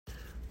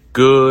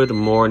Good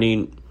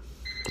morning.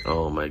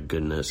 Oh my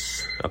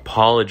goodness.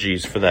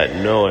 Apologies for that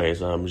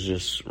noise. I'm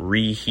just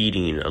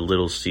reheating a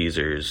Little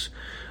Caesars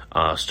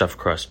stuffed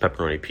crust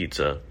pepperoni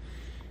pizza.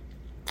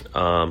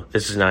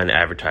 This is not an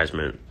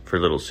advertisement for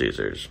Little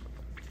Caesars.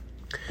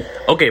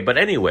 Okay, but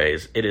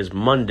anyways, it is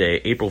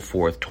Monday, April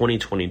 4th,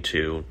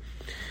 2022.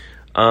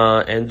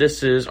 And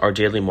this is our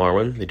Daily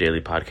Marwin, the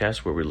daily podcast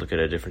where we look at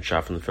a different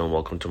shot from the film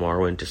Welcome to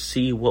Marwin to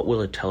see what will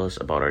it tell us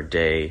about our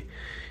day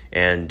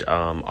and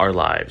our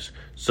lives.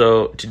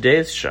 So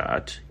today's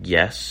shot,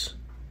 yes,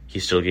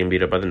 he's still getting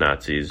beat up by the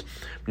Nazis.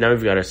 Now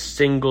we've got a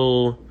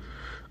single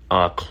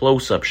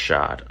close-up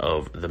shot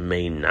of the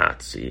main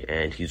Nazi,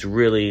 and he's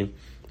really...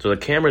 So the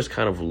camera's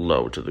kind of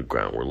low to the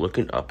ground. We're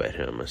looking up at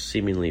him,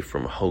 seemingly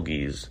from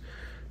Hoagie's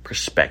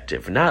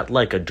perspective. Not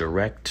like a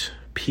direct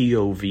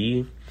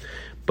POV,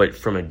 but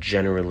from a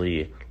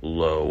generally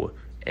low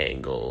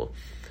angle.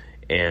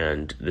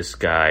 And this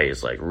guy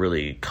is like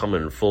really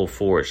coming full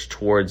force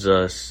towards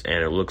us,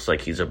 and it looks like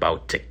he's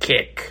about to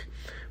kick.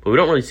 But we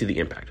don't really see the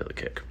impact of the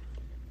kick.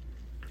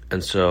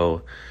 And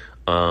so,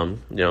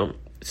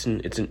 it's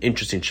an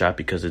interesting shot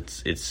because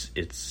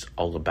it's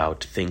all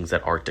about things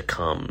that are to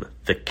come.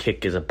 The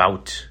kick is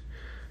about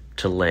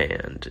to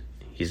land.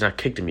 He's not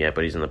kicked him yet,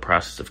 but he's in the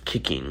process of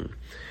kicking.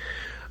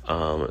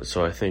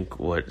 So I think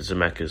what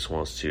Zemeckis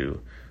wants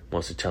to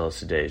tell us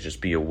today is just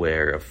be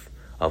aware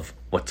of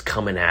what's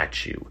coming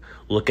at you.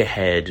 Look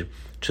ahead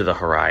to the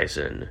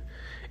horizon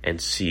and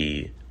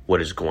see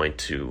what is going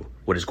to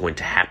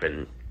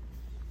happen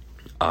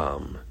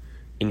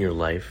in your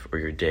life or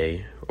your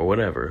day or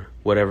whatever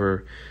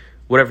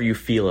you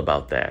feel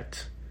about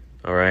that.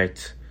 All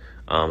right.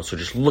 So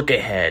just look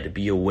ahead,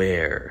 be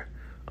aware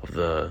of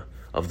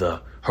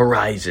the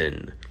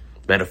horizon,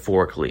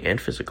 metaphorically and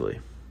physically.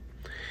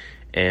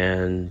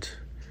 And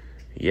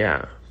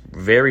yeah,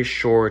 very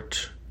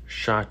short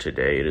shot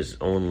today. It is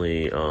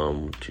only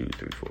 2, 3,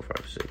 4,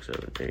 5, 6,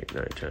 7, 8,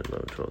 9, 10,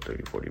 11, 12,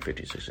 13, 14,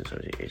 15, 16,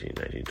 17, 18,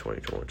 19,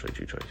 20, 21,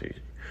 22, 23.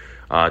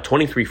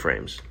 23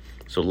 frames.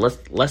 So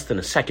less than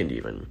a second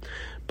even.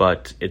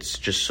 But it's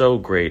just so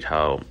great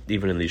how,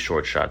 even in these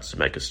short shots,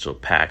 Zemeckis still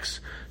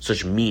packs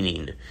such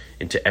meaning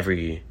into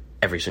every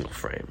single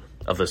frame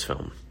of this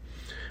film.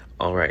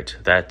 All right,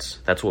 that's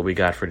what we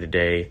got for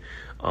today.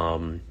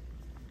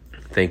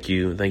 Thank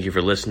you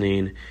for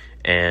listening,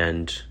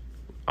 and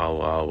I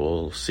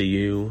will see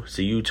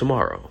you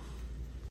tomorrow.